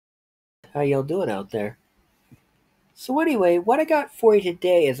How y'all doing out there? So anyway, what I got for you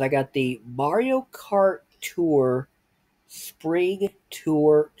today is I got the Mario Kart Tour Spring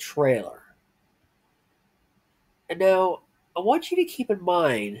Tour trailer. And now, I want you to keep in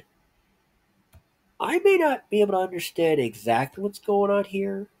mind, I may not be able to understand exactly what's going on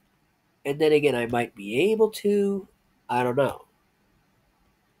here, and then again, I might be able to. I don't know.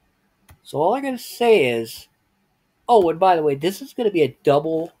 So all I'm going to say is, oh, and by the way, this is going to be a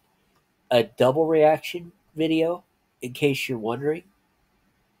double reaction video, in case you're wondering.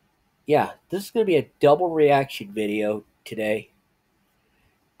 Yeah, this is going to be a double reaction video today.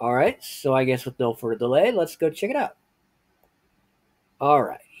 All right, so I guess with no further delay, let's go check it out. All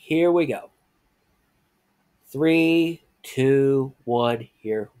right, here we go. Three, two, one,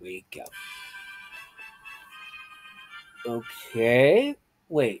 here we go. Okay,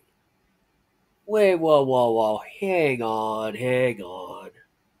 wait. Wait, whoa, whoa, whoa. Hang on, hang on.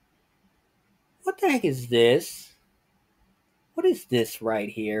 What the heck is this? What is this right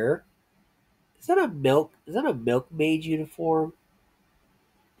here? Is that a milkmaid uniform?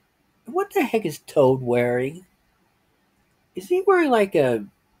 What the heck is Toad wearing? Is he wearing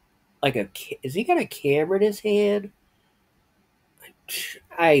is he got a camera in his hand?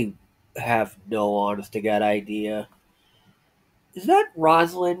 I have no honest to God idea. Is that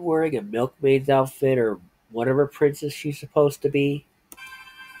Rosalind wearing a milkmaid's outfit or whatever princess she's supposed to be?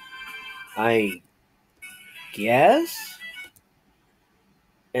 I guess.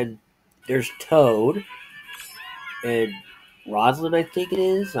 And there's Toad and Rosalind, I think it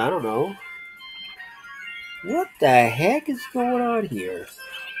is. I don't know. What the heck is going on here?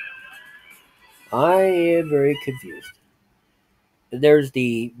 I am very confused. And there's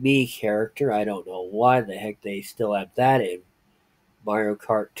the me character. I don't know why the heck they still have that in Mario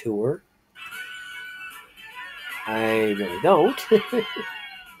Kart Tour. I really don't.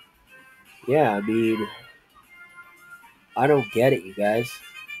 Yeah, I mean, I don't get it, you guys.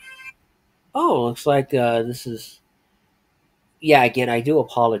 Oh, looks like this is. Yeah, again, I do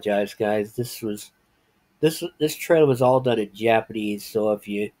apologize, guys. This trailer was all done in Japanese, so if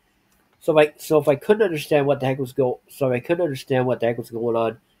I couldn't understand what the heck was going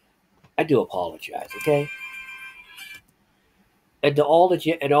on, I do apologize. Okay, and to all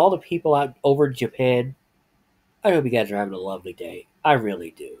the people out over in Japan, I hope you guys are having a lovely day. I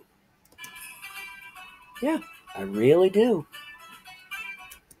really do. Yeah, I really do.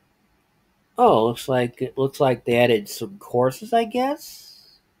 Oh, it looks like they added some courses, I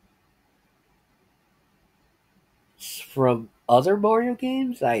guess, from other Mario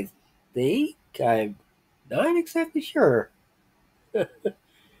games. I think I'm not exactly sure.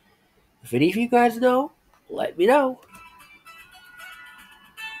 If any of you guys know, let me know.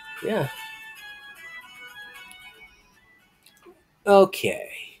 Yeah. Okay.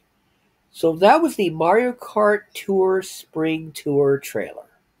 So that was the Mario Kart Tour Spring Tour trailer.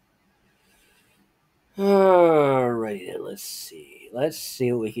 Alrighty then, let's see. Let's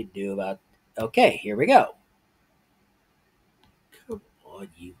see what we can do about. Okay, here we go. Come on,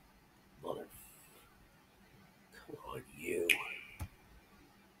 you mother. Come on, you.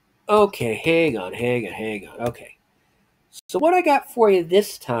 Okay, hang on. Okay. So what I got for you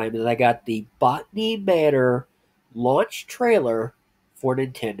this time is I got the Botany Manor launch trailer for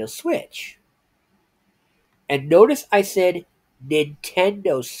Nintendo Switch. And notice I said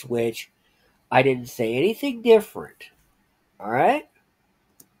Nintendo Switch. I didn't say anything different. All right?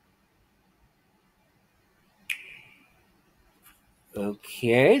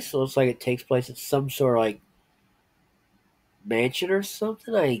 Okay, so it looks like it takes place at some sort of like mansion or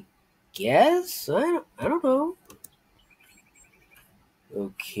something, I guess. I don't know.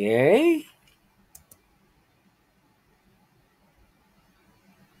 Okay.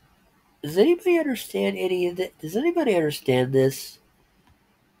 Does anybody understand any of that? Does anybody understand this?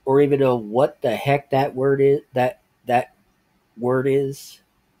 Or even know what the heck that word is? That word is?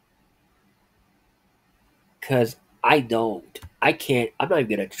 Because I don't. I can't. I'm not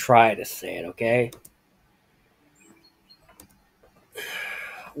even gonna try to say it. Okay.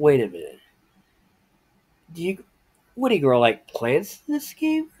 Wait a minute. Do you? What do you grow like plants in this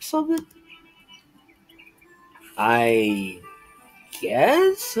game or something? I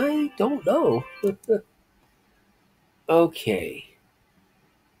guess I don't know. Okay.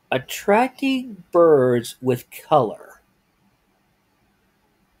 Attracting birds with color.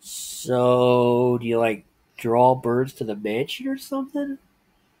 So, do you like draw birds to the mansion or something?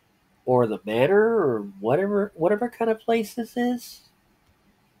 Or the manor or whatever kind of place this is?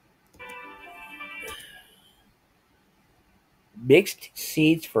 Mixed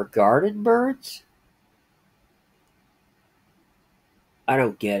seeds for garden birds? I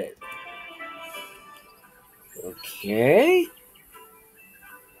don't get it. Okay.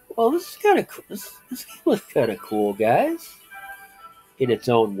 Well, this is kind of this game looks kind of cool, guys. In its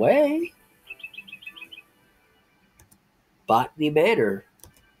own way. Botany Manor.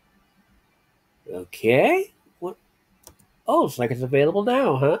 Okay. What? Oh, looks like it's available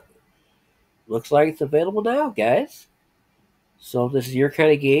now, huh? Looks like it's available now, guys. So if this is your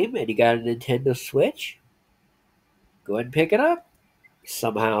kind of game and you got a Nintendo Switch, go ahead and pick it up.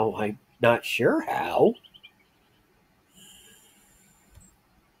 Somehow, I'm not sure how.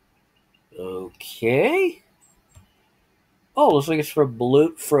 Okay. Oh, looks like it's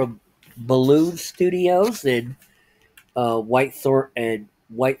from Balloon Studios and Whitethorn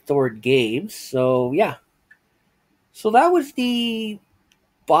Games. So yeah. So that was the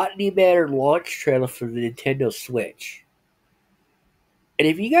Botany Manor launch trailer for the Nintendo Switch. And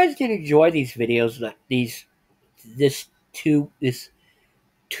if you guys did enjoy these videos, this two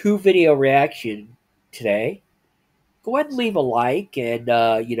video reaction today, go ahead and leave a like and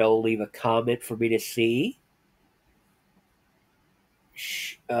leave a comment for me to see.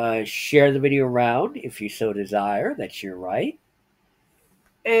 Share the video around if you so desire. That's your right.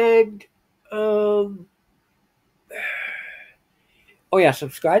 And oh yeah,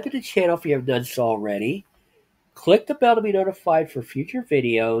 subscribe to the channel if you haven't done so already. Click the bell to be notified for future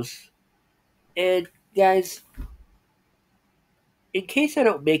videos. And guys, in case I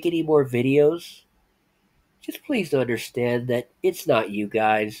don't make any more videos, just please understand that it's not you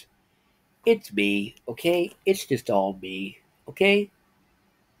guys. It's me, okay? It's just all me, okay?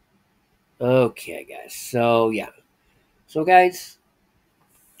 Okay, guys. So, yeah. So, guys,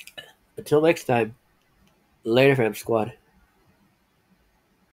 until next time, later, fam squad.